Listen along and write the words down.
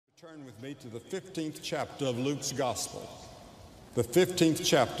Turn with me to the 15th chapter of Luke's Gospel. The 15th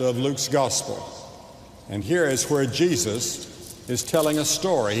chapter of Luke's Gospel. And here is where Jesus is telling a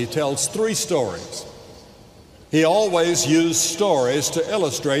story. He tells three stories. He always used stories to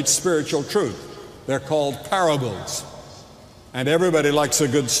illustrate spiritual truth. They're called parables. And everybody likes a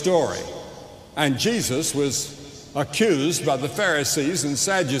good story. And Jesus was accused by the Pharisees and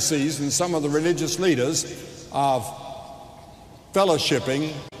Sadducees and some of the religious leaders of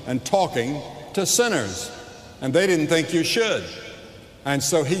fellowshipping and talking to sinners, and they didn't think you should. And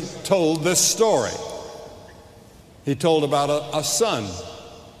so he told this story. He told about a son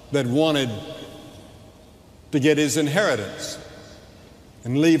that wanted to get his inheritance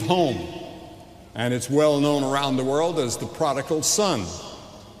and leave home, and it's well known around the world as the prodigal son.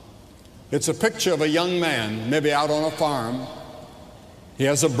 It's a picture of a young man, maybe out on a farm. He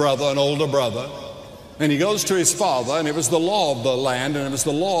has a brother, an older brother, and he goes to his father, and it was the law of the land, and it was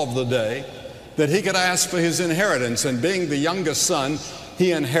the law of the day, that he could ask for his inheritance. And being the youngest son,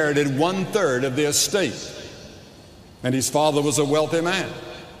 he inherited 1/3 of the estate. And his father was a wealthy man.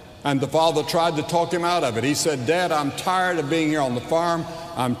 And the father tried to talk him out of it. He said, "Dad, I'm tired of being here on the farm.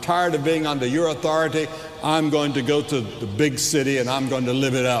 I'm tired of being under your authority. I'm going to go to the big city, and I'm going to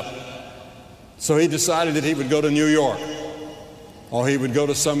live it up." So he decided that he would go to New York, or he would go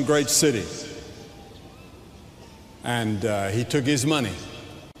to some great city. And he took his money.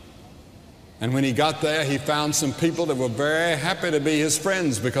 And when he got there, he found some people that were very happy to be his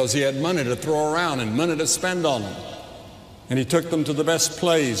friends because he had money to throw around and money to spend on them. And he took them to the best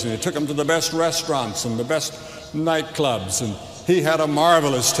plays, and he took them to the best restaurants and the best nightclubs, and he had a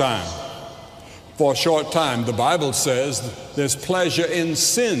marvelous time. For a short time, the Bible says there's pleasure in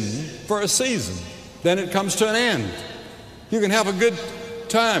sin for a season. Then it comes to an end. You can have a good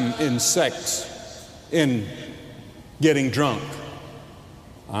time in sex, in getting drunk,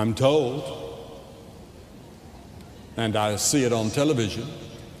 I'm told. And I see it on television.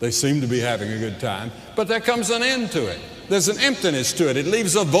 They seem to be having a good time. But there comes an end to it. There's an emptiness to it. It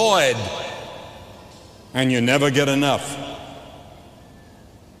leaves a void. And you never get enough.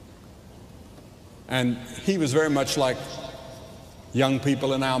 And he was very much like young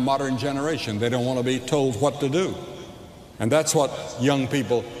people in our modern generation. They don't want to be told what to do. And that's what young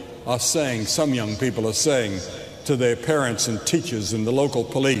people are saying, some young people are saying to their parents and teachers and the local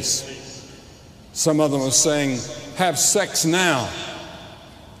police. Some of them are saying, have sex now.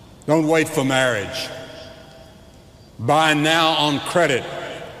 Don't wait for marriage. Buy now on credit.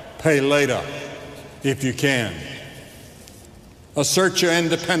 Pay later if you can. Assert your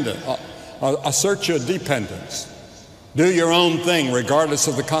independence. Assert your dependence. Do your own thing regardless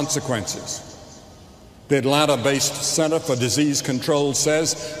of the consequences. The Atlanta-based Center for Disease Control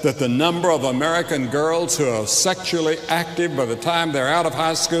says that the number of American girls who are sexually active by the time they're out of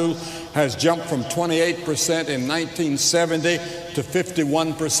high school has jumped from 28% in 1970 to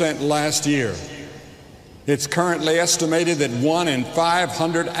 51% last year. It's currently estimated that 1 in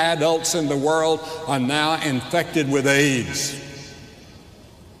 500 adults in the world are now infected with AIDS.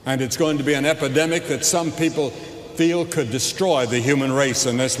 And it's going to be an epidemic that some people feel could destroy the human race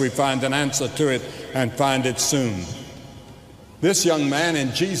unless we find an answer to it and find it soon. This young man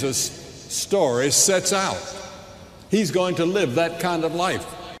in Jesus' story sets out. He's going to live that kind of life.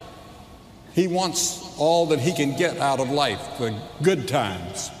 He wants all that he can get out of life, the good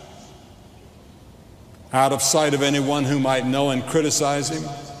times, out of sight of anyone who might know and criticize him,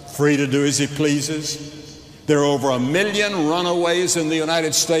 free to do as he pleases. There are over 1 million runaways in the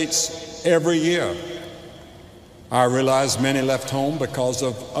United States every year. I realize many left home because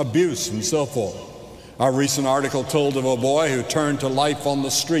of abuse and so forth. A recent article told of a boy who turned to life on the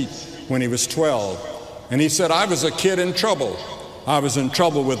street when he was 12. And he said, I was a kid in trouble. I was in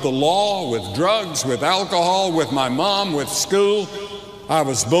trouble with the law, with drugs, with alcohol, with my mom, with school. I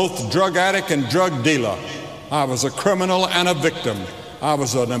was both drug addict and drug dealer. I was a criminal and a victim. I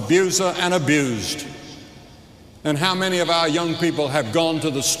was an abuser and abused. And how many of our young people have gone to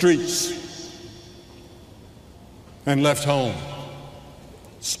the streets and left home?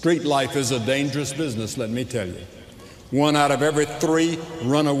 Street life is a dangerous business, let me tell you. 1 out of every 3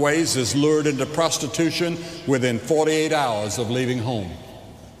 runaways is lured into prostitution within 48 hours of leaving home.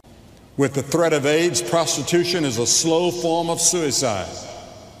 With the threat of AIDS, prostitution is a slow form of suicide.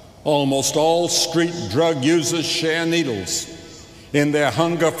 Almost all street drug users share needles. In their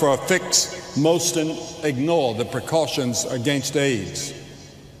hunger for a fix, most ignore the precautions against AIDS.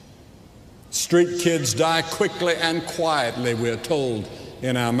 Street kids die quickly and quietly, we're told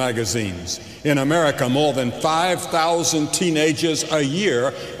in our magazines. In America, more than 5,000 teenagers a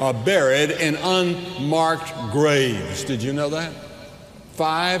year are buried in unmarked graves. Did you know that?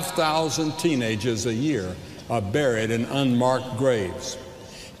 5,000 teenagers a year are buried in unmarked graves.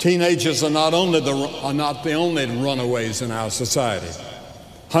 Teenagers are not the only runaways in our society.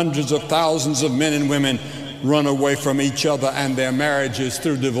 Hundreds of thousands of men and women run away from each other and their marriages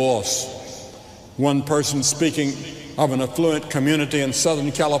through divorce. One person speaking of an affluent community in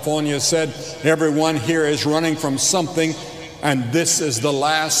Southern California said, "Everyone here is running from something, and this is the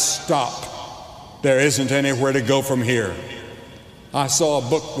last stop. There isn't anywhere to go from here." I saw a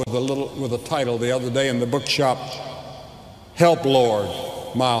book with a title the other day in the bookshop, "Help, Lord,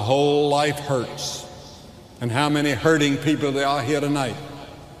 my whole life hurts." And how many hurting people there are here tonight.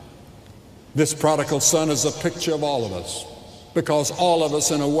 This prodigal son is a picture of all of us, because all of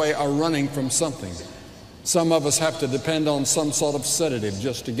us in a way are running from something. Some of us have to depend on some sort of sedative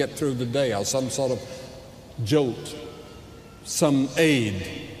just to get through the day, or some sort of jolt, some aid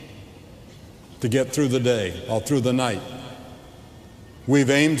to get through the day or through the night.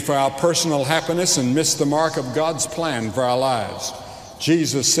 We've aimed for our personal happiness and missed the mark of God's plan for our lives.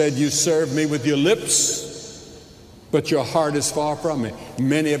 Jesus said, "You serve me with your lips, but your heart is far from me."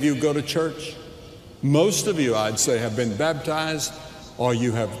 Many of you go to church. Most of you, I'd say, have been baptized or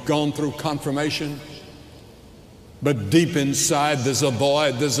you have gone through confirmation. But deep inside there's a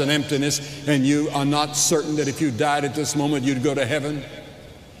void, there's an emptiness, and you are not certain that if you died at this moment you'd go to heaven.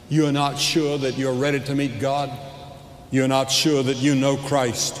 You are not sure that you're ready to meet God. You're not sure that you know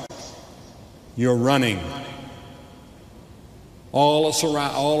Christ. You're running. All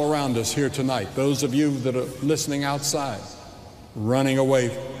around us here tonight, those of you that are listening outside, running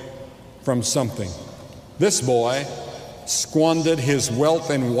away from something. This boy squandered his wealth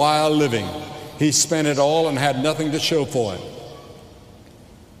in wild living. He spent it all and had nothing to show for it.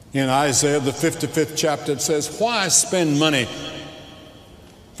 In Isaiah, the 55th chapter, it says, "Why spend money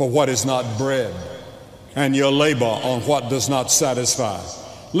for what is not bread, and your labor on what does not satisfy?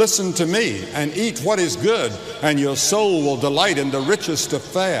 Listen to me and eat what is good, and your soul will delight in the richest of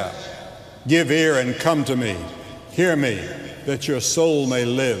fare. Give ear and come to me. Hear me, that your soul may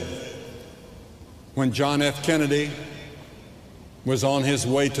live." When John F. Kennedy was on his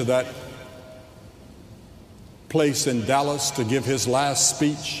way to that place in Dallas to give his last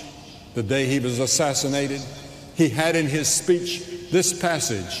speech the day he was assassinated, he had in his speech this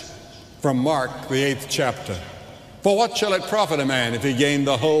passage from Mark, the 8th chapter. "For what shall it profit a man if he gain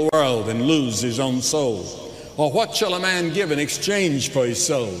the whole world and lose his own soul? Or what shall a man give in exchange for his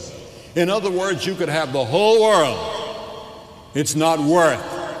soul?" In other words, you could have the whole world. It's not worth,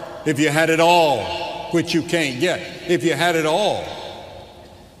 if you had it all, which you can't get, if you had it all,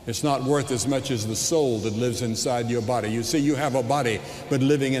 it's not worth as much as the soul that lives inside your body. You see, you have a body, but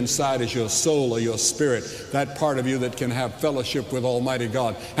living inside is your soul or your spirit, that part of you that can have fellowship with Almighty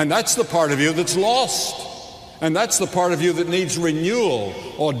God. And that's the part of you that's lost. And that's the part of you that needs renewal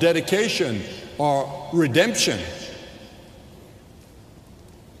or dedication or redemption.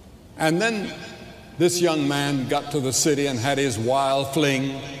 And then this young man got to the city and had his wild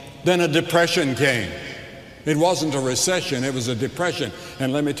fling. Then a depression came. It wasn't a recession, it was a depression.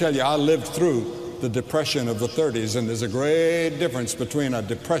 And let me tell you, I lived through the depression of the 30s, and there's a great difference between a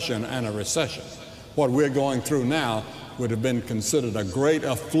depression and a recession. What we're going through now would have been considered a great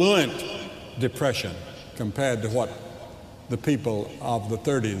affluent depression compared to what the people of the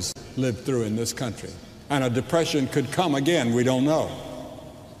 30s lived through in this country. And a depression could come again, we don't know.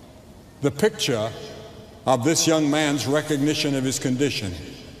 The picture of this young man's recognition of his condition.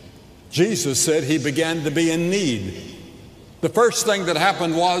 Jesus said he began to be in need. The first thing that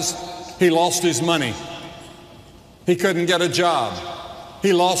happened was he lost his money. He couldn't get a job.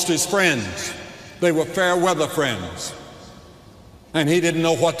 He lost his friends. They were fair weather friends. And he didn't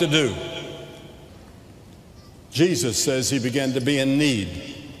know what to do. Jesus says he began to be in need.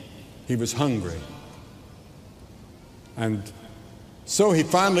 He was hungry. And so he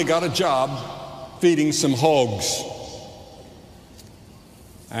finally got a job feeding some hogs.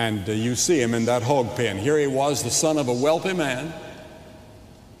 And you see him in that hog pen. Here he was, the son of a wealthy man.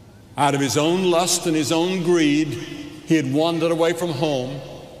 Out of his own lust and his own greed, he had wandered away from home.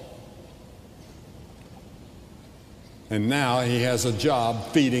 And now he has a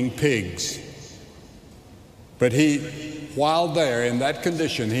job feeding pigs. But while there in that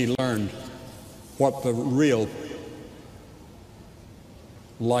condition, he learned what the real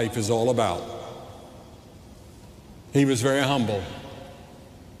life is all about. He was very humble.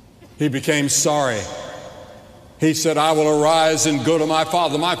 He became sorry. He said, "I will arise and go to my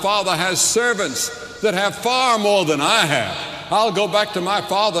father. My father has servants that have far more than I have. I'll go back to my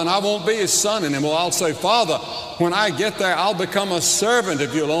father and I won't be his son anymore. I'll say, 'Father, when I get there, I'll become a servant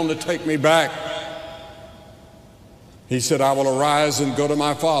if you'll only take me back.'" He said, I will arise and go to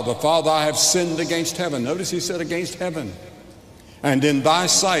my father. Father, I have sinned against heaven. Notice he said against heaven. And in thy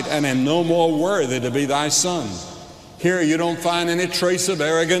sight, and am no more worthy to be thy son. Here you don't find any trace of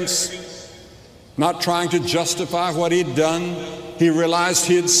arrogance, not trying to justify what he'd done. He realized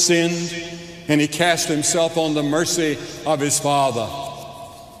he had sinned, and he cast himself on the mercy of his Father.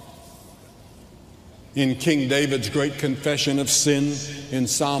 In King David's great confession of sin, in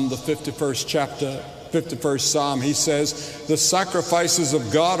Psalm the 51st chapter, 51st Psalm, he says, the sacrifices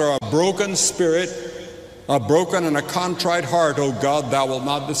of God are a broken spirit, a broken and a contrite heart, O God, thou wilt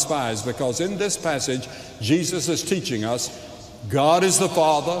not despise. Because in this passage, Jesus is teaching us, God is the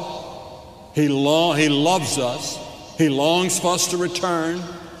Father. He loves us. He longs for us to return.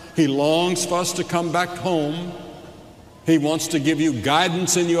 He longs for us to come back home. He wants to give you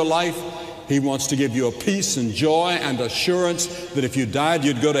guidance in your life. He wants to give you a peace and joy and assurance that if you died,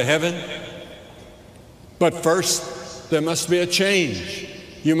 you'd go to heaven. But first, there must be a change.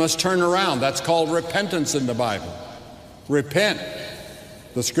 You must turn around. That's called repentance in the Bible. Repent,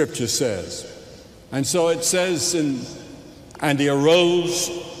 the scripture says. And so it says, and he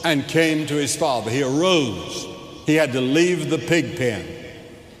arose and came to his father. He arose. He had to leave the pig pen.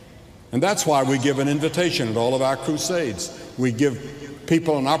 And that's why we give an invitation at all of our crusades. We give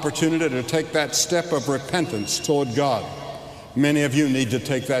people an opportunity to take that step of repentance toward God. Many of you need to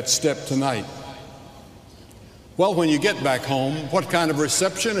take that step tonight. Well, when you get back home, what kind of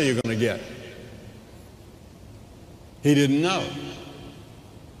reception are you going to get? He didn't know.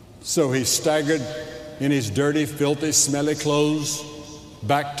 So he staggered in his dirty, filthy, smelly clothes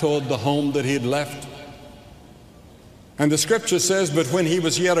back toward the home that he had left. And the scripture says, but when he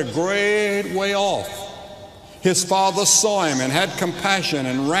was yet a great way off, his father saw him and had compassion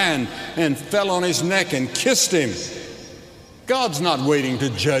and ran and fell on his neck and kissed him. God's not waiting to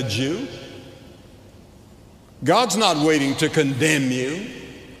judge you. God's not waiting to condemn you.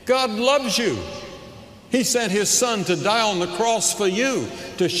 God loves you. He sent his son to die on the cross for you,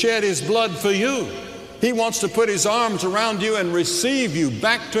 to shed his blood for you. He wants to put his arms around you and receive you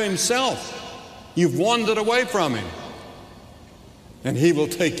back to himself. You've wandered away from him. And he will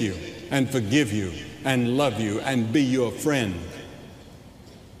take you and forgive you and love you and be your friend.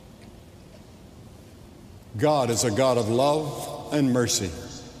 God is a God of love and mercy.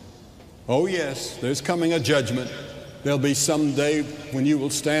 Oh yes, there's coming a judgment. There'll be some day when you will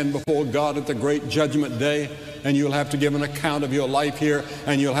stand before God at the great judgment day, and you'll have to give an account of your life here,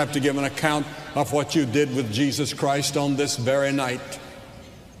 and you'll have to give an account of what you did with Jesus Christ on this very night.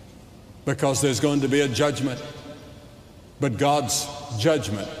 Because there's going to be a judgment. But God's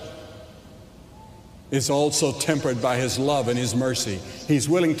judgment is also tempered by his love and his mercy. He's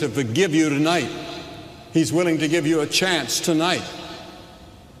willing to forgive you tonight. He's willing to give you a chance tonight.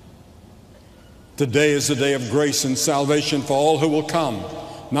 Today is the day of grace and salvation for all who will come,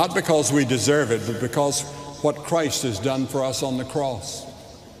 not because we deserve it, but because what Christ has done for us on the cross.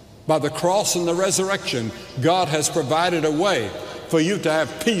 By the cross and the resurrection, God has provided a way for you to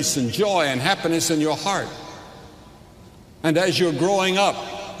have peace and joy and happiness in your heart. And as you're growing up,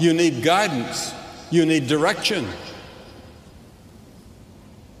 you need guidance, you need direction.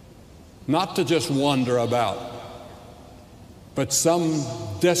 Not to just wander about, but some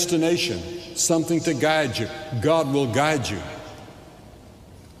destination, something to guide you. God will guide you.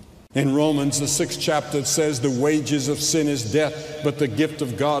 In Romans, the 6th chapter, it says, the wages of sin is death, but the gift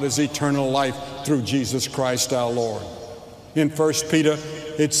of God is eternal life through Jesus Christ our Lord. In 1 Peter,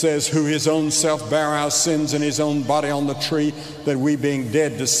 it says, who his own self bare our sins in his own body on the tree, that we being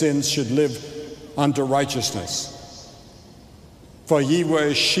dead to sins should live unto righteousness. For ye were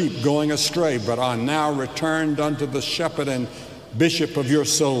as sheep going astray, but are now returned unto the shepherd and bishop of your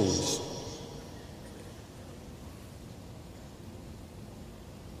souls.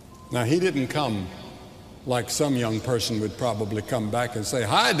 Now, he didn't come like some young person would probably come back and say,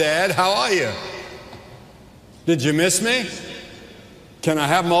 hi, Dad, how are you? Did you miss me? Can I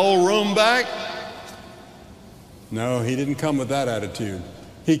have my old room back? No, he didn't come with that attitude.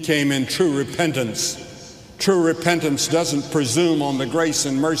 He came in true repentance. True repentance doesn't presume on the grace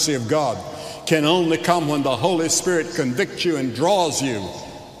and mercy of God. Can only come when the Holy Spirit convicts you and draws you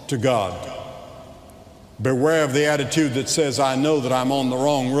to God. Beware of the attitude that says, I know that I'm on the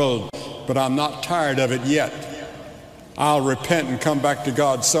wrong road, but I'm not tired of it yet. I'll repent and come back to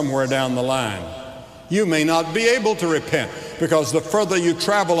God somewhere down the line. You may not be able to repent, because the further you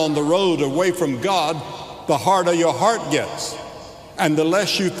travel on the road away from God, the harder your heart gets. And the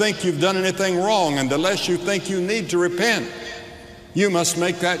less you think you've done anything wrong, and the less you think you need to repent. You must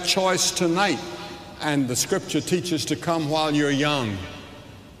make that choice tonight. And the scripture teaches to come while you're young.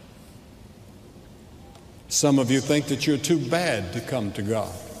 Some of you think that you're too bad to come to God,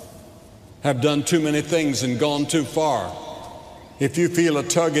 have done too many things and gone too far. If you feel a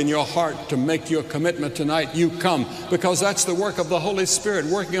tug in your heart to make your commitment tonight, you come, because that's the work of the Holy Spirit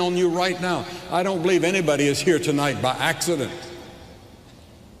working on you right now. I don't believe anybody is here tonight by accident.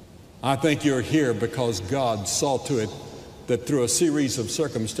 I think you're here because God saw to it that through a series of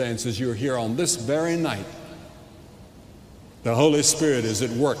circumstances, you're here on this very night. The Holy Spirit is at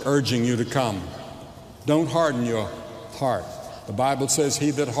work urging you to come. Don't harden your heart. The Bible says, he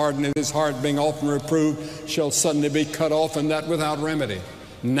that hardeneth his heart, being often reproved, shall suddenly be cut off, and that without remedy.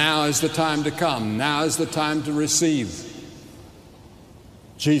 Now is the time to come. Now is the time to receive.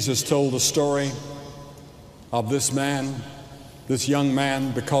 Jesus told the story of this man, this young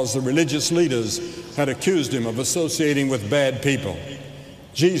man, because the religious leaders had accused him of associating with bad people.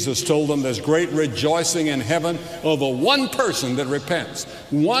 Jesus told them there's great rejoicing in heaven over one person that repents.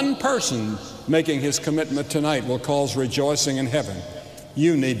 One person making his commitment tonight will cause rejoicing in heaven.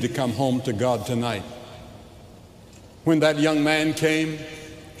 You need to come home to God tonight. When that young man came,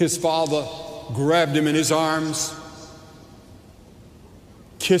 his father grabbed him in his arms,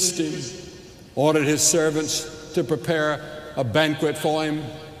 kissed him, ordered his servants to prepare a banquet for him,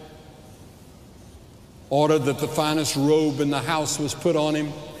 ordered that the finest robe in the house was put on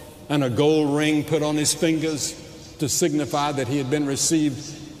him and a gold ring put on his fingers to signify that he had been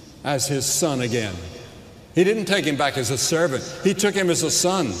received as his son again. He didn't take him back as a servant. He took him as a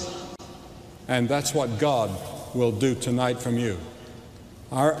son. And that's what God will do tonight from you.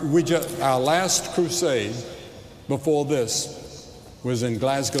 Our last crusade before this was in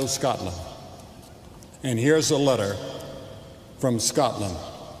Glasgow, Scotland. And here's a letter from Scotland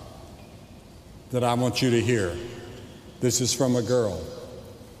that I want you to hear. This is from a girl.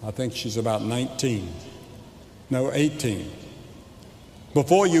 I think she's about 18.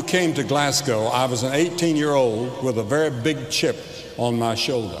 Before you came to Glasgow, I was an 18-year-old with a very big chip on my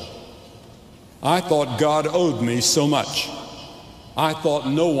shoulder. I thought God owed me so much. I thought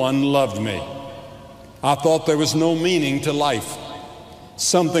no one loved me. I thought there was no meaning to life.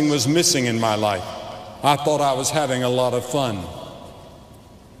 Something was missing in my life. I thought I was having a lot of fun.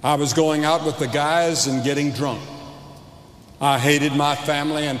 I was going out with the guys and getting drunk. I hated my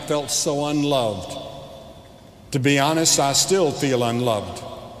family and felt so unloved. To be honest, I still feel unloved.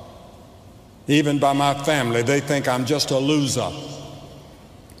 Even by my family, they think I'm just a loser.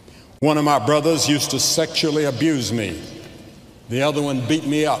 One of my brothers used to sexually abuse me. The other one beat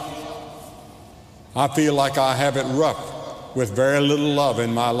me up. I feel like I have it rough with very little love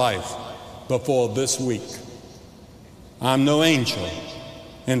in my life before this week. I'm no angel.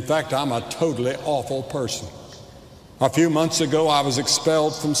 In fact, I'm a totally awful person. A few months ago, I was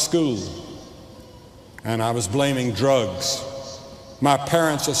expelled from school, and I was blaming drugs. My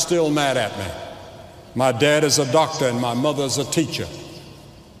parents are still mad at me. My dad is a doctor and my mother's a teacher.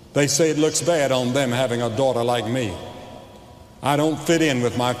 They say it looks bad on them having a daughter like me. I don't fit in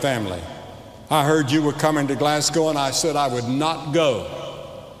with my family. I heard you were coming to Glasgow, and I said I would not go.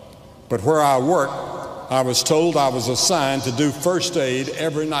 But where I work, I was told I was assigned to do first aid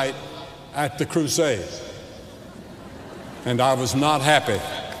every night at the crusade. And I was not happy.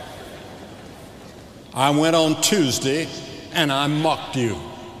 I went on Tuesday and I mocked you.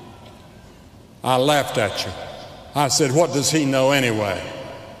 I laughed at you. I said, what does he know anyway?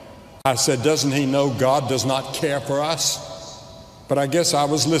 I said, doesn't he know God does not care for us? But I guess I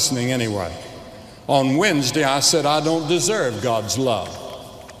was listening anyway. On Wednesday, I said, I don't deserve God's love.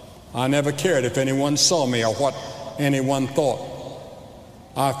 I never cared if anyone saw me or what anyone thought.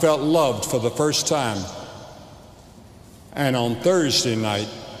 I felt loved for the first time. And on Thursday night,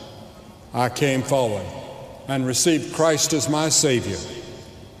 I came forward and received Christ as my Savior.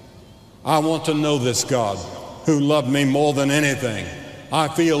 I want to know this God who loved me more than anything. I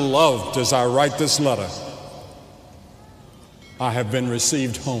feel loved as I write this letter. I have been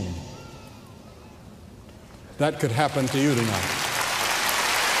received home. That could happen to you tonight.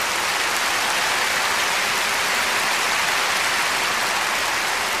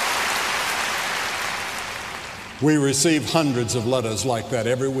 We receive hundreds of letters like that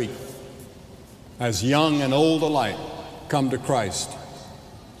every week as young and old alike come to Christ.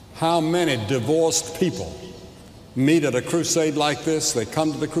 How many divorced people meet at a crusade like this? They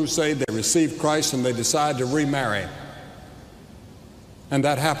come to the crusade, they receive Christ, and they decide to remarry. And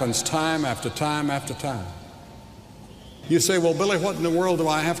that happens time after time after time. You say, well, Billy, what in the world do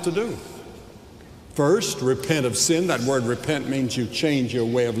I have to do? First, repent of sin. That word repent means you change your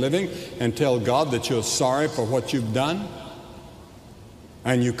way of living and tell God that you're sorry for what you've done.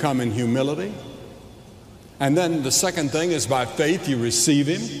 And you come in humility. And then the second thing is by faith you receive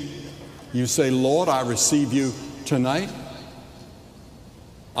Him. You say, Lord, I receive you tonight.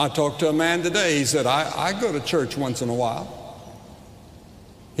 I talked to a man today. He said, I go to church once in a while.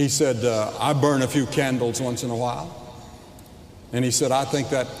 He said, I burn a few candles once in a while. And he said, I think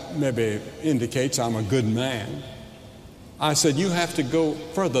that maybe indicates I'm a good man. I said, you have to go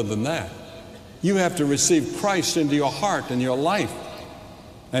further than that. You have to receive Christ into your heart and your life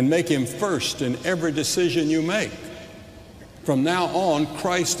and make Him first in every decision you make. From now on,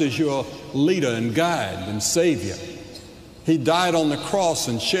 Christ is your leader and guide and Savior. He died on the cross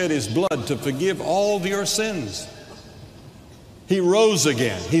and shed His blood to forgive all of your sins. He rose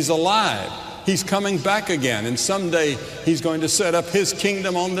again. He's alive. He's coming back again. And someday He's going to set up His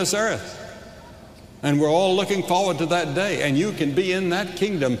kingdom on this earth. And we're all looking forward to that day. And you can be in that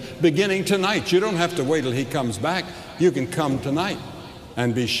kingdom beginning tonight. You don't have to wait till He comes back. You can come tonight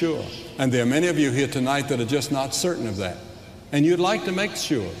and be sure. And there are many of you here tonight that are just not certain of that. And you'd like to make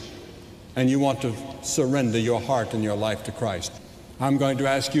sure. And you want to surrender your heart and your life to Christ. I'm going to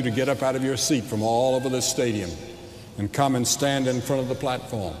ask you to get up out of your seat from all over this stadium and come and stand in front of the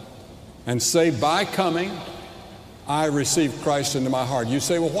platform and say, by coming, I receive Christ into my heart. You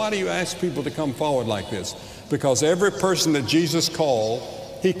say, well, why do you ask people to come forward like this? Because every person that Jesus called,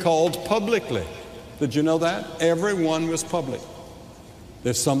 He called publicly. Did you know that? Everyone was public.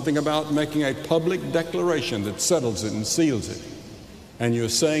 There's something about making a public declaration that settles it and seals it. And you're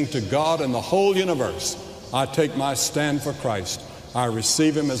saying to God and the whole universe, I take my stand for Christ. I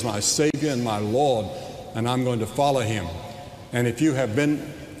receive Him as my Savior and my Lord, and I'm going to follow Him. And if you have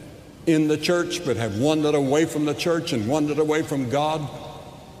been in the church but have wandered away from the church and wandered away from God,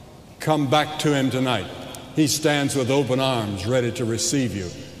 come back to Him tonight. He stands with open arms ready to receive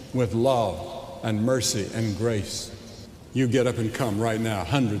you with love and mercy and grace. You get up and come right now,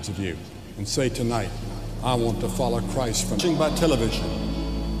 hundreds of you, and say tonight, I want to follow Christ. From watching by television,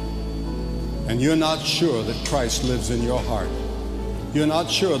 and you're not sure that Christ lives in your heart. You're not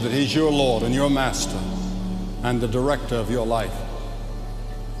sure that He's your Lord and your Master and the director of your life.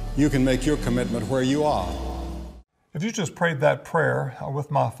 You can make your commitment where you are. If you just prayed that prayer with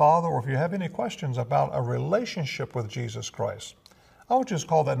my Father, or if you have any questions about a relationship with Jesus Christ, I would just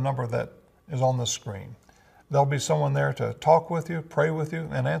call that number that is on the screen. There'll be someone there to talk with you, pray with you,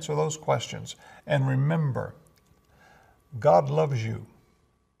 and answer those questions. And remember, God loves you.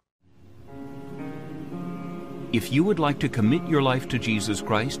 If you would like to commit your life to Jesus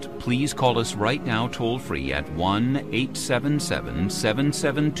Christ, please call us right now toll-free at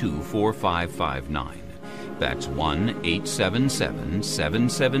 1-877-772-4559. That's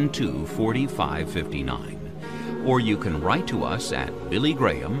 1-877-772-4559. Or you can write to us at Billy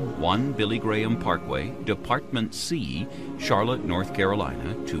Graham, 1 Billy Graham Parkway, Department C, Charlotte, North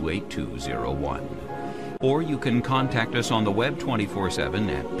Carolina, 28201. Or you can contact us on the web 24/7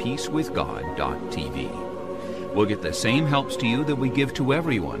 at peacewithgod.tv. We'll get the same helps to you that we give to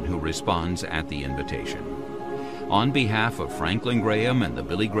everyone who responds at the invitation. On behalf of Franklin Graham and the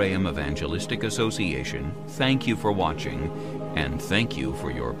Billy Graham Evangelistic Association, thank you for watching, and thank you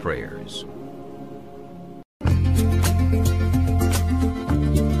for your prayers.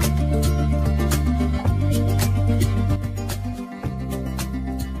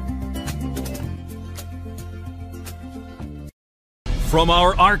 From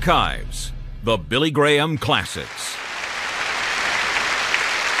our archives, the Billy Graham Classics.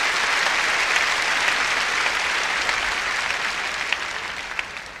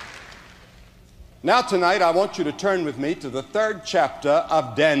 Now tonight I want you to turn with me to the 3rd chapter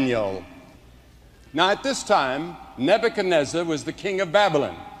of Daniel. Now at this time, Nebuchadnezzar was the king of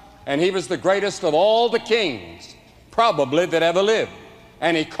Babylon, and he was the greatest of all the kings, probably, that ever lived.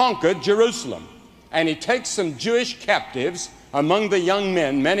 And he conquered Jerusalem. And he takes some Jewish captives among the young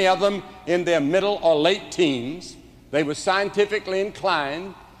men, many of them in their middle or late teens. They were scientifically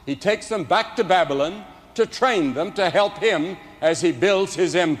inclined. He takes them back to Babylon to train them to help him as he builds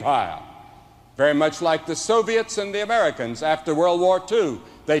his empire. Very much like the Soviets and the Americans after World War II.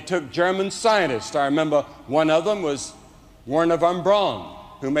 They took German scientists. I remember one of them was Wernher von Braun,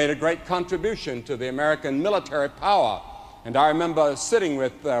 who made a great contribution to the American military power. And I remember sitting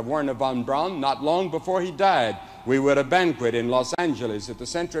with Wernher von Braun not long before he died. We were at a banquet in Los Angeles at the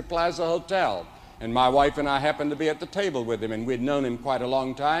Century Plaza Hotel, and my wife and I happened to be at the table with him, and we'd known him quite a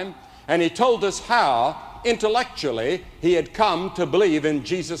long time. And he told us how, intellectually, he had come to believe in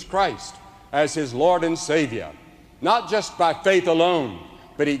Jesus Christ as his Lord and Savior. Not just by faith alone,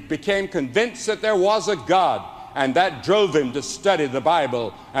 but he became convinced that there was a God, and that drove him to study the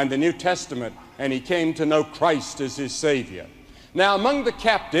Bible and the New Testament, and he came to know Christ as his Savior. Now, among the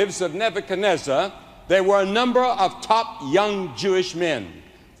captives of Nebuchadnezzar, there were a number of top young Jewish men,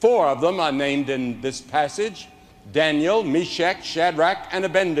 Four of them are named in this passage: Daniel, Meshach, Shadrach, and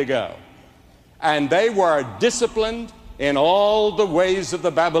Abednego. And they were disciplined in all the ways of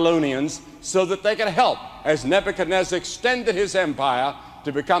the Babylonians so that they could help as Nebuchadnezzar extended his empire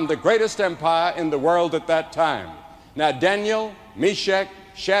to become the greatest empire in the world at that time. Now, Daniel, Meshach,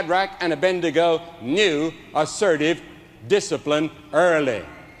 Shadrach, and Abednego knew assertive discipline early.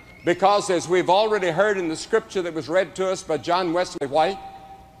 Because, as we've already heard in the scripture that was read to us by John Wesley White,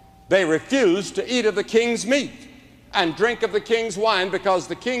 they refused to eat of the king's meat and drink of the king's wine because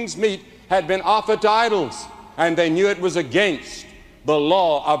the king's meat had been offered to idols, and they knew it was against the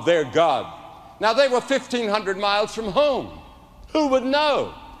law of their God. Now, they were 1,500 miles from home. Who would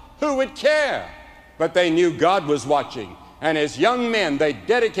know? Who would care? But they knew God was watching, and as young men, they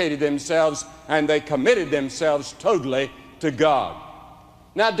dedicated themselves and they committed themselves totally to God.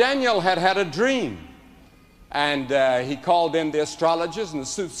 Now, Daniel had had a dream, and he called in the astrologers and the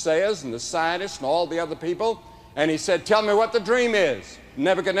soothsayers and the scientists and all the other people, and he said, "Tell me what the dream is."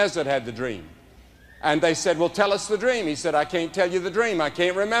 Nebuchadnezzar had the dream. And they said, "Well, tell us the dream." He said, "I can't tell you the dream. I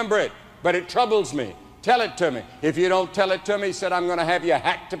can't remember it, but it troubles me. Tell it to me. If you don't tell it to me," he said, "I'm going to have you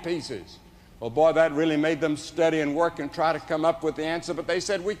hacked to pieces." Well, boy, that really made them study and work and try to come up with the answer, but they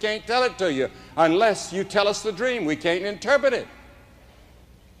said, "We can't tell it to you unless you tell us the dream. We can't interpret it."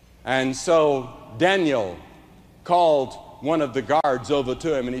 And so Daniel called one of the guards over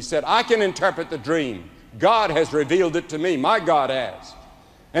to him, and he said, "I can interpret the dream. God has revealed it to me. My God has."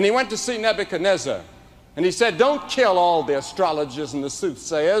 And he went to see Nebuchadnezzar, and he said, "Don't kill all the astrologers and the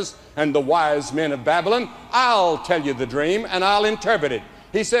soothsayers and the wise men of Babylon. I'll tell you the dream, and I'll interpret it."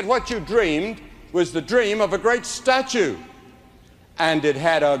 He said, "What you dreamed was the dream of a great statue, and it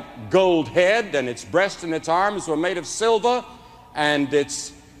had a gold head, and its breast and its arms were made of silver, and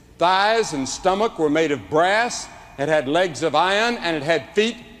its thighs and stomach were made of brass. It had legs of iron, and it had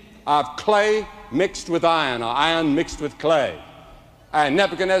feet of clay mixed with iron, or iron mixed with clay." And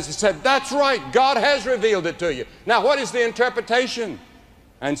Nebuchadnezzar said, "That's right, God has revealed it to you. Now, what is the interpretation?"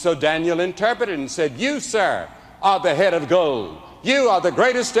 And so Daniel interpreted and said, "You, sir, are the head of gold. You are the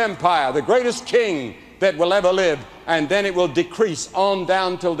greatest empire, the greatest king that will ever live. And then it will decrease on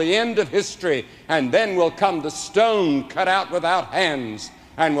down till the end of history. And then will come the stone cut out without hands,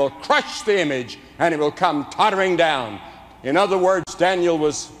 and will crush the image, and it will come tottering down." In other words, Daniel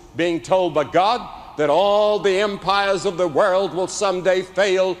was being told by God that all the empires of the world will someday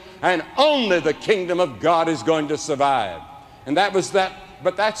fail, and only the kingdom of God is going to survive. And that was that,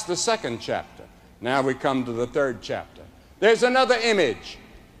 but that's the second chapter. Now we come to the third chapter. There's another image.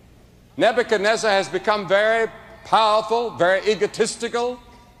 Nebuchadnezzar has become very powerful, very egotistical,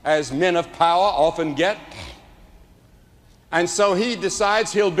 as men of power often get. And so he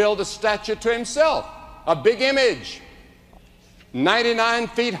decides he'll build a statue to himself, a big image, 99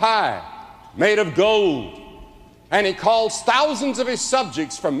 feet high, made of gold. And he calls thousands of his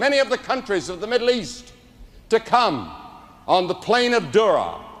subjects from many of the countries of the Middle East to come on the plain of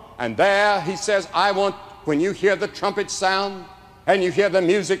Dura. And there he says, "I want, when you hear the trumpet sound, and you hear the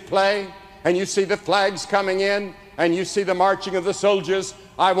music play, and you see the flags coming in, and you see the marching of the soldiers,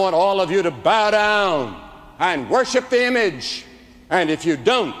 I want all of you to bow down and worship the image. And if you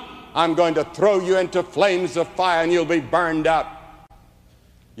don't, I'm going to throw you into flames of fire, and you'll be burned up."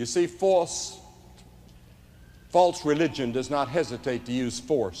 You see, false religion does not hesitate to use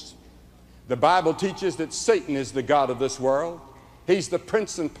force. The Bible teaches that Satan is the god of this world. He's the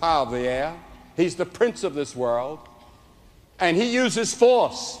prince and power of the air. He's the prince of this world. And he uses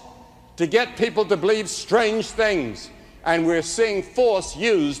force to get people to believe strange things. And we're seeing force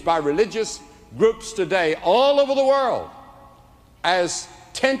used by religious groups today all over the world as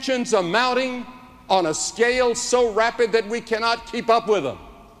tensions are mounting on a scale so rapid that we cannot keep up with them.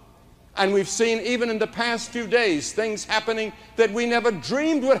 And we've seen even in the past few days things happening that we never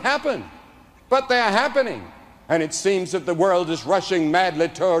dreamed would happen, but they are happening. And it seems that the world is rushing madly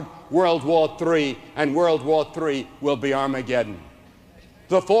toward World War III, and World War III will be Armageddon.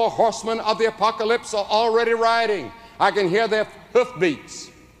 The four horsemen of the apocalypse are already riding. I can hear their hoofbeats.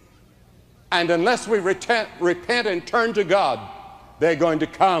 And unless we repent and turn to God, they're going to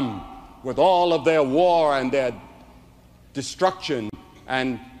come with all of their war and their destruction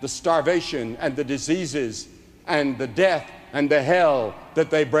and the starvation and the diseases and the death and the hell that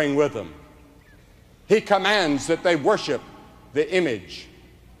they bring with them. He commands that they worship the image.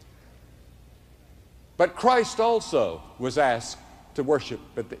 But Christ also was asked to worship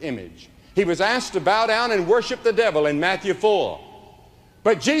at the image. He was asked to bow down and worship the devil in Matthew 4.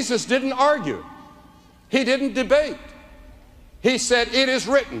 But Jesus didn't argue. He didn't debate. He said, "It is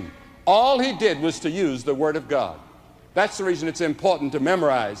written." All he did was to use the Word of God. That's the reason it's important to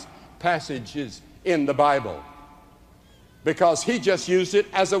memorize passages in the Bible, because he just used it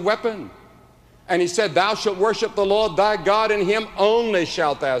as a weapon. And he said, thou shalt worship the Lord thy God, and him only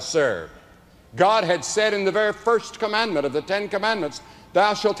shalt thou serve. God had said in the very first commandment of the 10 Commandments,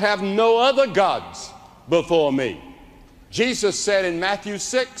 thou shalt have no other gods before me. Jesus said in Matthew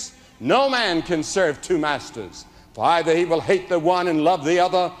 6, no man can serve two masters, for either he will hate the one and love the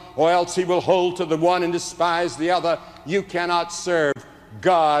other, or else he will hold to the one and despise the other. You cannot serve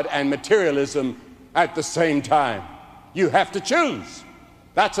God and materialism at the same time. You have to choose.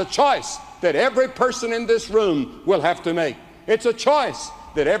 That's a choice that every person in this room will have to make. It's a choice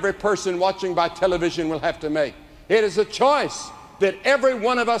that every person watching by television will have to make. It is a choice that every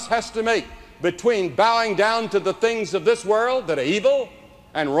one of us has to make between bowing down to the things of this world that are evil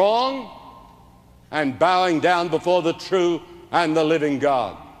and wrong, and bowing down before the true and the living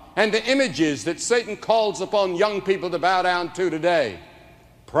God. And the images that Satan calls upon young people to bow down to today: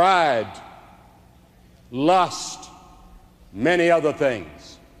 pride, lust, many other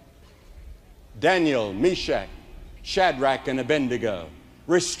things. Daniel, Meshach, Shadrach, and Abednego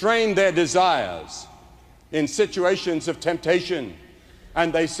restrained their desires in situations of temptation,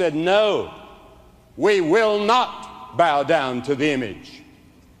 and they said, no, we will not bow down to the image.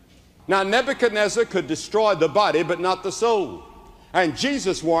 Now, Nebuchadnezzar could destroy the body, but not the soul. And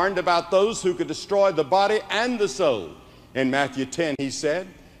Jesus warned about those who could destroy the body and the soul. In Matthew 10, he said,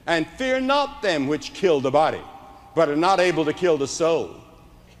 and fear not them which kill the body, but are not able to kill the soul.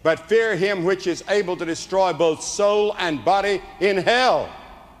 But fear him which is able to destroy both soul and body in hell.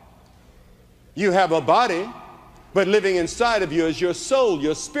 You have a body, but living inside of you is your soul,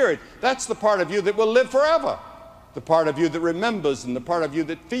 your spirit. That's the part of you that will live forever. The part of you that remembers, and the part of you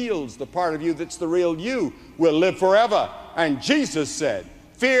that feels, the part of you that's the real you will live forever. And Jesus said,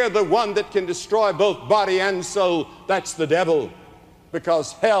 fear the one that can destroy both body and soul. That's the devil.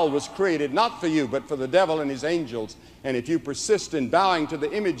 Because hell was created not for you, but for the devil and his angels. And if you persist in bowing to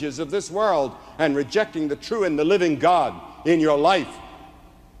the images of this world and rejecting the true and the living God in your life,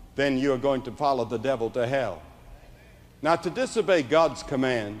 then you are going to follow the devil to hell. Now, to disobey God's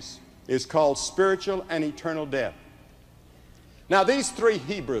commands is called spiritual and eternal death. Now, these three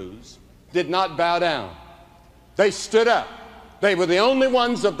Hebrews did not bow down. They stood up. They were the only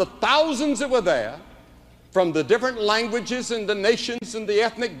ones of the thousands that were there, from the different languages and the nations and the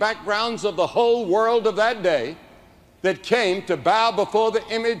ethnic backgrounds of the whole world of that day, that came to bow before the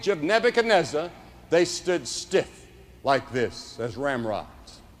image of Nebuchadnezzar. They stood stiff like this as ramrods.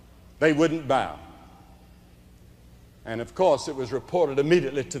 They wouldn't bow. And of course, it was reported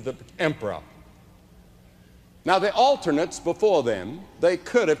immediately to the emperor. Now, the alternates before them, they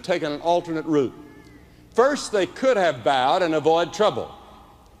could have taken an alternate route. First, they could have bowed and avoided trouble.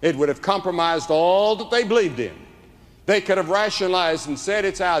 It would have compromised all that they believed in. They could have rationalized and said,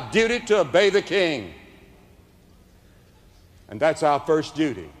 it's our duty to obey the king. And that's our first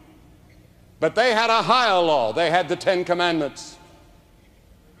duty. But they had a higher law. They had the 10 Commandments.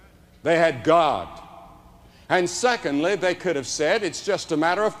 They had God. And secondly, they could have said, it's just a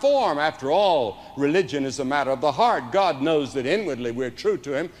matter of form. After all, religion is a matter of the heart. God knows that inwardly we're true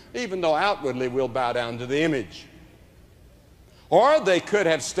to him, even though outwardly we'll bow down to the image. Or they could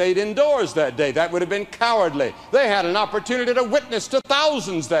have stayed indoors that day. That would have been cowardly. They had an opportunity to witness to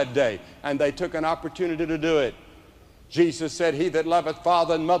thousands that day, and they took an opportunity to do it. Jesus said, he that loveth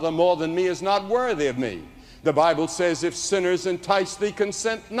father and mother more than me is not worthy of me. The Bible says, if sinners entice thee,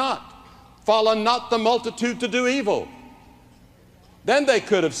 consent not. Follow not the multitude to do evil. Then they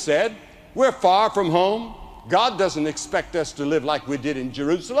could have said, we're far from home. God doesn't expect us to live like we did in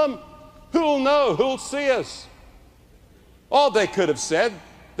Jerusalem. Who'll know? Who'll see us? Or they could have said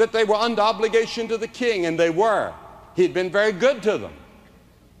that they were under obligation to the king, and they were. He'd been very good to them.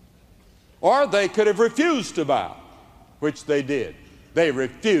 Or they could have refused to bow, which they did. They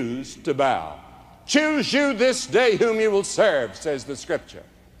refused to bow. Choose you this day whom you will serve, says the scripture.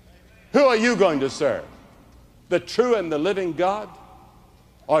 Who are you going to serve? The true and the living God?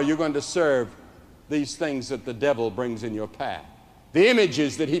 Or are you going to serve these things that the devil brings in your path? The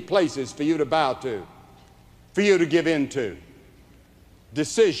images that he places for you to bow to, for you to give in to.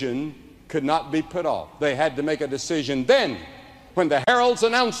 Decision could not be put off. They had to make a decision then. When the heralds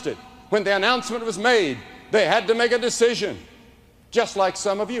announced it, when the announcement was made, they had to make a decision. Just like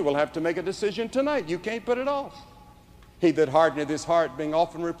some of you will have to make a decision tonight. You can't put it off. He that hardeneth his heart, being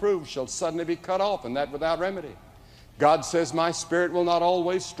often reproved, shall suddenly be cut off, and that without remedy. God says, my spirit will not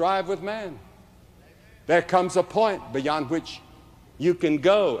always strive with man. There comes a point beyond which you can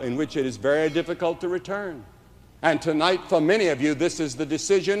go, in which it is very difficult to return. And tonight, for many of you, this is the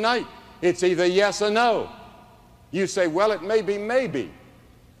decision night. It's either yes or no. You say, well, it may be maybe.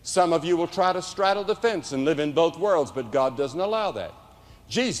 Some of you will try to straddle the fence and live in both worlds, but God doesn't allow that.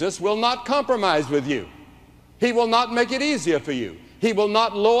 Jesus will not compromise with you. He will not make it easier for you. He will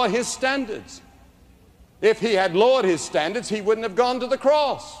not lower his standards. If he had lowered his standards, he wouldn't have gone to the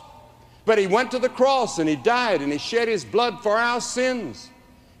cross. But he went to the cross and he died and he shed his blood for our sins.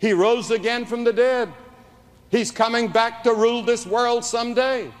 He rose again from the dead. He's coming back to rule this world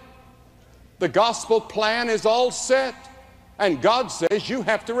someday. The gospel plan is all set. And God says you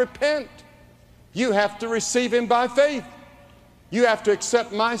have to repent. You have to receive him by faith. You have to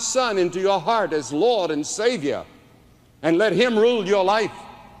accept my Son into your heart as Lord and Savior and let him rule your life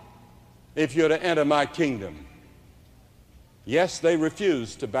if you're to enter my kingdom. Yes, they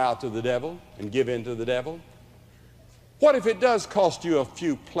refuse to bow to the devil and give in to the devil. What if it does cost you a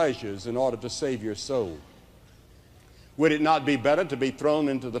few pleasures in order to save your soul? Would it not be better to be thrown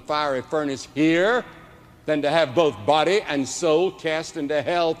into the fiery furnace here than to have both body and soul cast into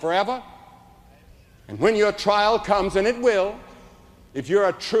hell forever? And when your trial comes, and it will, if you're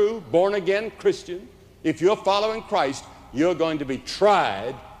a true born-again Christian, if you're following Christ, you're going to be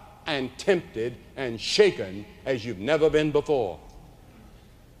tried and tempted and shaken as you've never been before.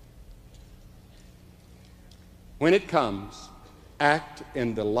 When it comes, act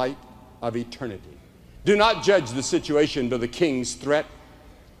in the light of eternity. Do not judge the situation by the king's threat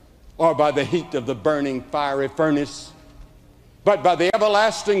or by the heat of the burning fiery furnace, but by the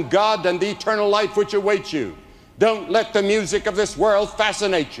everlasting God and the eternal life which awaits you. Don't let the music of this world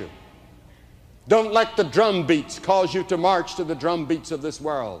fascinate you. Don't let the drum beats cause you to march to the drum beats of this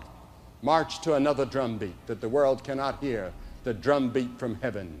world. March to another drum beat that the world cannot hear, the drum beat from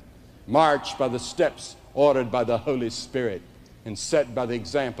heaven. March by the steps ordered by the Holy Spirit and set by the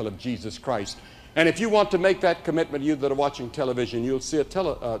example of Jesus Christ. And if you want to make that commitment, you that are watching television, you'll see a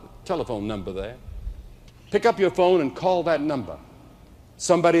telephone number there. Pick up your phone and call that number.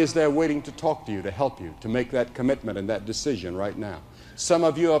 Somebody is there waiting to talk to you, to help you, to make that commitment and that decision right now. Some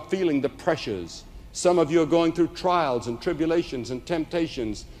of you are feeling the pressures. Some of you are going through trials and tribulations and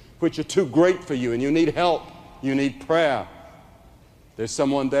temptations which are too great for you, and you need help. You need prayer. There's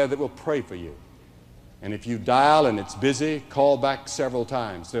someone there that will pray for you. And if you dial and it's busy, call back several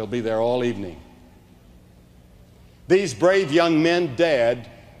times. They'll be there all evening. These brave young men dared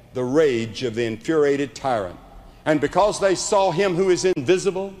the rage of the infuriated tyrant. And because they saw him who is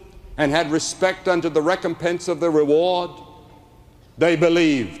invisible and had respect unto the recompense of the reward, they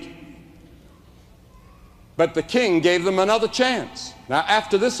believed. But the king gave them another chance. Now,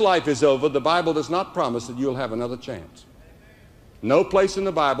 after this life is over, the Bible does not promise that you'll have another chance. No place in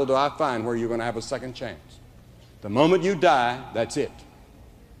the Bible do I find where you're going to have a second chance. The moment you die, that's it.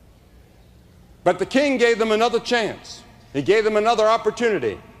 But the king gave them another chance. He gave them another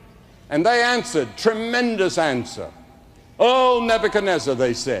opportunity. And they answered, tremendous answer. Oh, Nebuchadnezzar,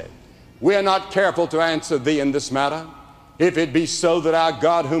 they said, we are not careful to answer thee in this matter. If it be so that our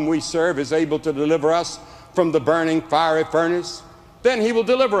God whom we serve is able to deliver us from the burning fiery furnace, then he will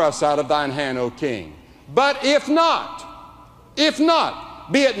deliver us out of thine hand, O king. But if not,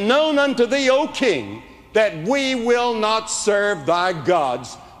 be it known unto thee, O king, that we will not serve thy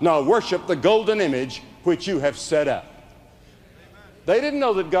gods, nor worship the golden image which you have set up. They didn't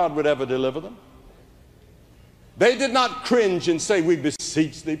know that God would ever deliver them. They did not cringe and say, we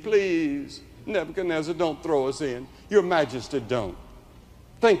beseech thee, please, Nebuchadnezzar, don't throw us in. Your Majesty, don't.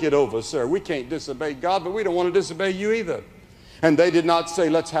 Think it over, sir. We can't disobey God, but we don't want to disobey you either. And they did not say,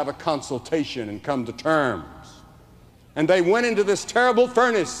 let's have a consultation and come to terms. And they went into this terrible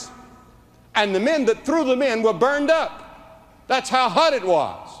furnace, and the men that threw them in were burned up. That's how hot it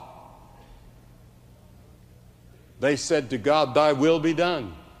was. They said to God, thy will be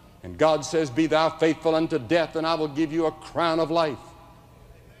done. And God says, be thou faithful unto death, and I will give you a crown of life.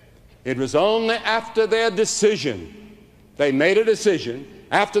 It was only after their decision, they made a decision.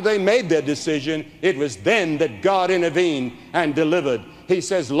 After they made their decision, it was then that God intervened and delivered. He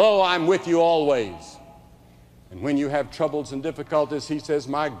says, lo, I'm with you always. And when you have troubles and difficulties, he says,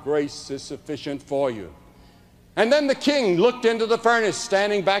 my grace is sufficient for you. And then the king looked into the furnace,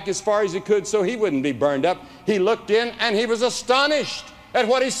 standing back as far as he could so he wouldn't be burned up. He looked in and he was astonished at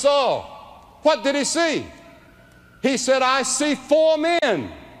what he saw. What did he see? He said, I see 4 men,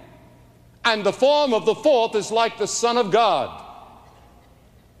 and the form of the 4th is like the Son of God.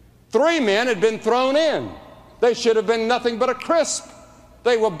 3 men had been thrown in. They should have been nothing but a crisp.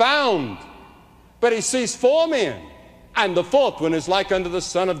 They were bound. But he sees 4 men, and the 4th one is like unto the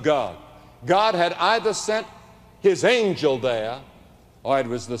Son of God. God had either sent his angel there, or it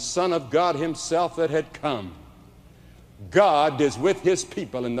was the Son of God himself that had come. God is with his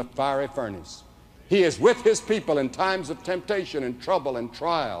people in the fiery furnace. He is with his people in times of temptation and trouble and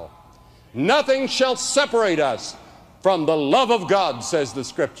trial. Nothing shall separate us from the love of God, says the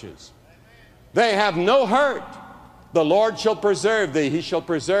Scriptures. They have no hurt. The Lord shall preserve thee. He shall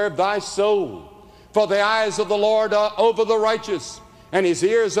preserve thy soul. For the eyes of the Lord are over the righteous, and his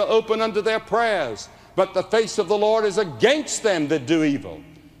ears are open unto their prayers. But the face of the Lord is against them that do evil.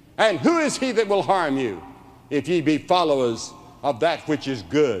 And who is he that will harm you, if ye be followers of that which is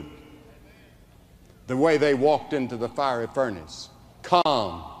good? The way they walked into the fiery furnace,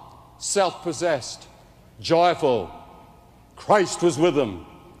 calm, self-possessed, joyful. Christ was with them.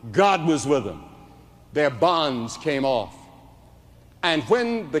 God was with them. Their bonds came off. And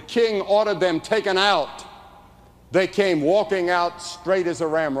when the king ordered them taken out, they came walking out straight as a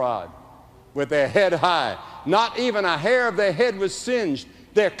ramrod, with their head high. Not even a hair of their head was singed.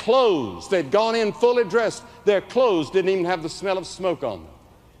 Their clothes, they'd gone in fully dressed. Their clothes didn't even have the smell of smoke on them.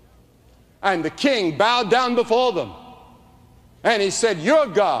 And the king bowed down before them. And he said, your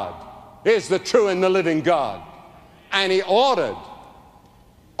God is the true and the living God. And he ordered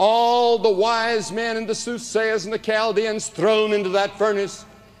all the wise men and the soothsayers and the Chaldeans thrown into that furnace.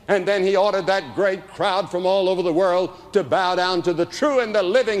 And then he ordered that great crowd from all over the world to bow down to the true and the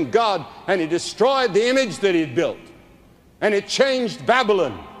living God. And he destroyed the image that he'd built. And it changed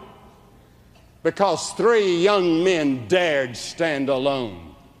Babylon, because 3 young men dared stand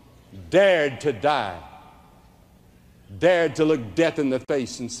alone, dared to die, dared to look death in the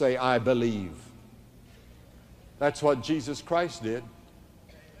face and say, I believe. That's what Jesus Christ did.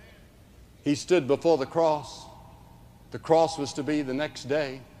 He stood before the cross. The cross was to be the next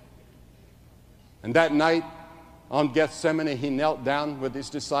day. And that night on Gethsemane, he knelt down with his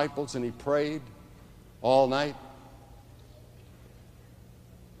disciples and he prayed all night.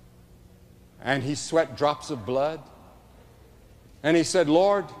 And he sweat drops of blood. And he said,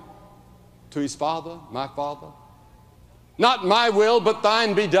 Lord, to his Father, my Father, not my will, but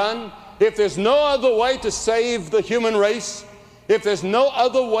thine be done. If there's no other way to save the human race, if there's no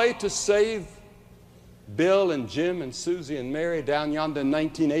other way to save Bill and Jim and Susie and Mary down yonder in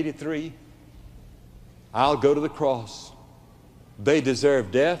 1983, I'll go to the cross. They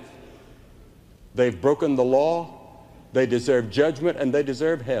deserve death. They've broken the law. They deserve judgment, and they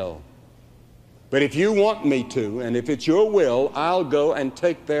deserve hell. But if you want me to, and if it's your will, I'll go and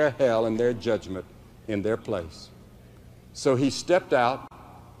take their hell and their judgment in their place. So he stepped out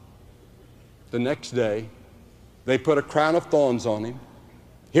the next day. They put a crown of thorns on him.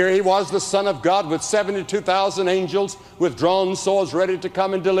 Here he was, the Son of God, with 72,000 angels with drawn swords ready to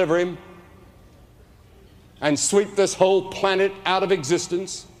come and deliver him and sweep this whole planet out of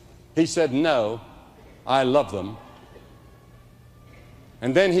existence. He said, no, I love them.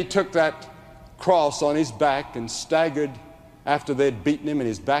 And then he took that cross on his back and staggered after they'd beaten him, and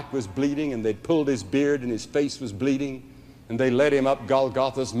his back was bleeding, and they'd pulled his beard and his face was bleeding, and they led him up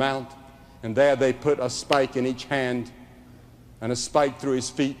Golgotha's Mount, and there they put a spike in each hand and a spike through his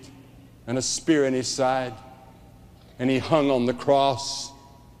feet and a spear in his side, and he hung on the cross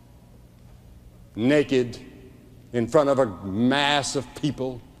naked in front of a mass of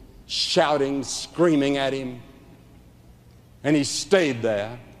people shouting, screaming at him, and he stayed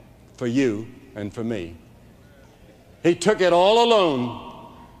there for you and for me. He took it all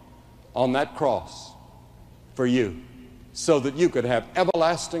alone on that cross for you, so that you could have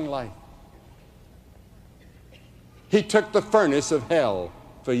everlasting life. He took the furnace of hell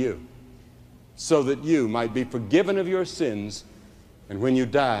for you, so that you might be forgiven of your sins, and when you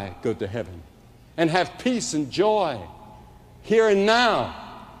die, go to heaven and have peace and joy here and now,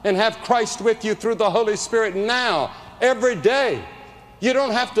 and have Christ with you through the Holy Spirit now, every day. You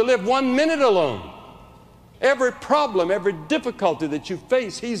don't have to live 1 minute alone. Every problem, every difficulty that you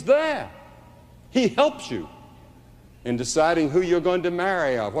face, he's there. He helps you in deciding who you're going to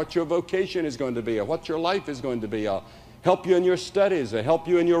marry, or what your vocation is going to be, or what your life is going to be, or help you in your studies, or help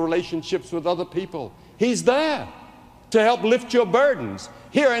you in your relationships with other people. He's there to help lift your burdens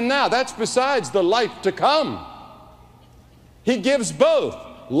here and now. That's besides the life to come. He gives both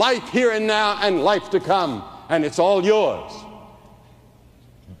life here and now and life to come, and it's all yours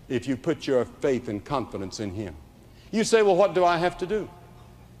if you put your faith and confidence in him. You say, well, what do I have to do?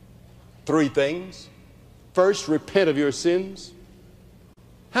 3 things. First, repent of your sins.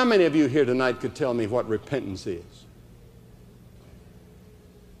 How many of you here tonight could tell me what repentance is?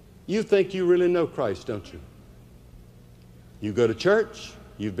 You think you really know Christ, don't you? You go to church,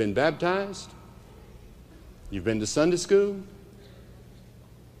 you've been baptized, you've been to Sunday school,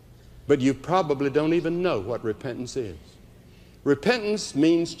 but you probably don't even know what repentance is. Repentance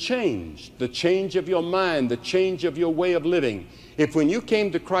means change, the change of your mind, the change of your way of living. If when you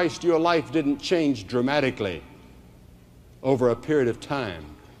came to Christ, your life didn't change dramatically over a period of time,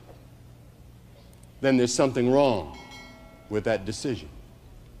 then there's something wrong with that decision.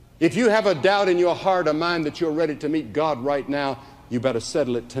 If you have a doubt in your heart or mind that you're ready to meet God right now, you better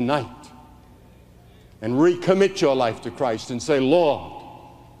settle it tonight and recommit your life to Christ and say, Lord,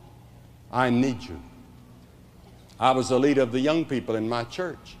 I need you. I was the leader of the young people in my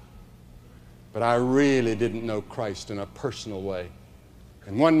church, but I really didn't know Christ in a personal way.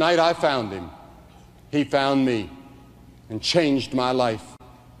 And one night I found him. He found me and changed my life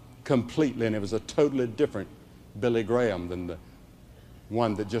completely, and it was a totally different Billy Graham than the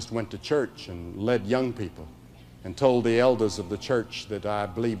one that just went to church and led young people and told the elders of the church that I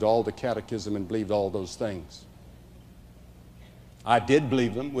believed all the catechism and believed all those things. I did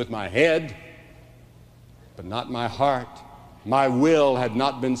believe them with my head, but not my heart. My will had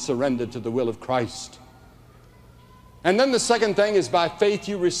not been surrendered to the will of Christ. And then the second thing is by faith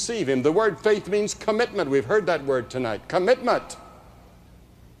you receive him. The word faith means commitment. We've heard that word tonight. Commitment.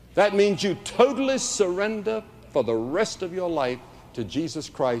 That means you totally surrender for the rest of your life to Jesus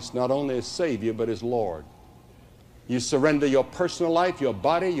Christ, not only as Savior, but as Lord. You surrender your personal life, your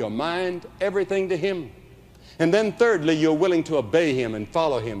body, your mind, everything to him. And then thirdly, you're willing to obey him and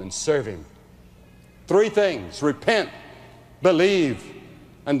follow him and serve him. Three things: repent, believe.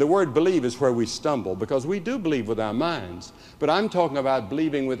 And the word believe is where we stumble, because we do believe with our minds, but I'm talking about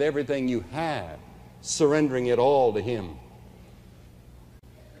believing with everything you have, surrendering it all to him,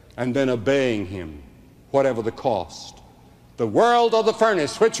 and then obeying him, whatever the cost. The world or the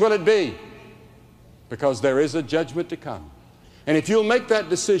furnace, which will it be? Because there is a judgment to come. And if you'll make that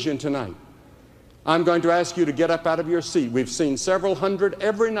decision tonight, I'm going to ask you to get up out of your seat. We've seen several hundred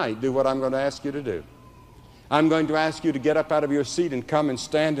every night do what I'm going to ask you to do. I'm going to ask you to get up out of your seat and come and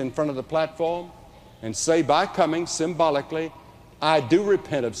stand in front of the platform and say, by coming symbolically, I do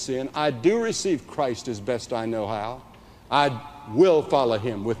repent of sin. I do receive Christ as best I know how. I will follow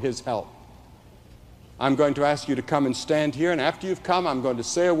him with his help. I'm going to ask you to come and stand here, and after you've come, I'm going to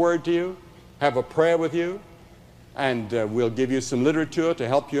say a word to you, have a prayer with you, and we'll give you some literature to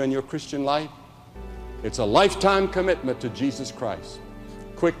help you in your Christian life. It's a lifetime commitment to Jesus Christ.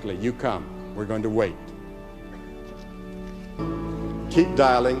 Quickly, you come. We're going to wait. Keep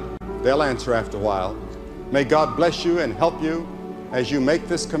dialing. They'll answer after a while. May God bless you and help you as you make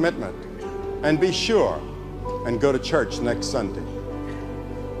this commitment. And be sure and go to church next Sunday.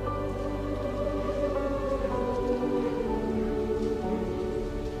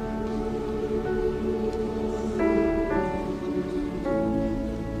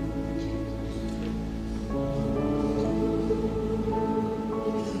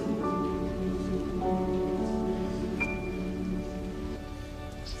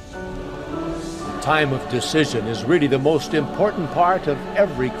 Time of decision is really the most important part of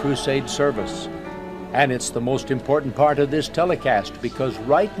every crusade service. And it's the most important part of this telecast, because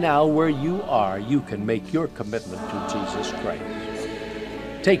right now where you are, you can make your commitment to Jesus Christ.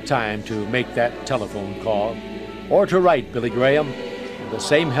 Take time to make that telephone call or to write Billy Graham. The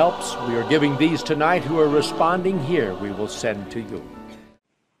same helps we are giving these tonight who are responding here, we will send to you.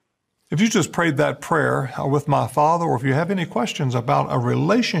 If you just prayed that prayer with my Father, or if you have any questions about a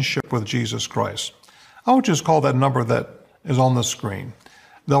relationship with Jesus Christ, I would just call that number that is on the screen.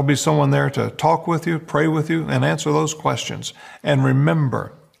 There'll be someone there to talk with you, pray with you, and answer those questions. And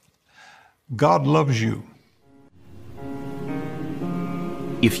remember, God loves you.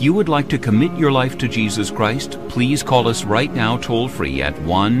 If you would like to commit your life to Jesus Christ, please call us right now toll-free at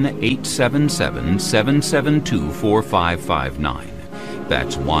 1-877-772-4559.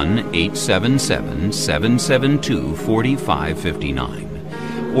 That's 1-877-772-4559.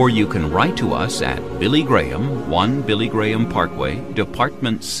 Or you can write to us at Billy Graham, 1 Billy Graham Parkway,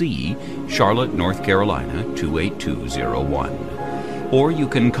 Department C, Charlotte, North Carolina, 28201. Or you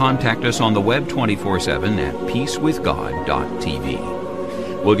can contact us on the web 24/7 at peacewithgod.tv.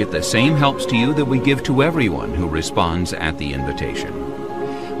 We'll get the same helps to you that we give to everyone who responds at the invitation.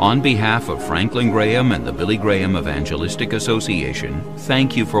 On behalf of Franklin Graham and the Billy Graham Evangelistic Association,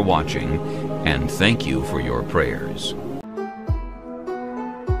 thank you for watching, and thank you for your prayers.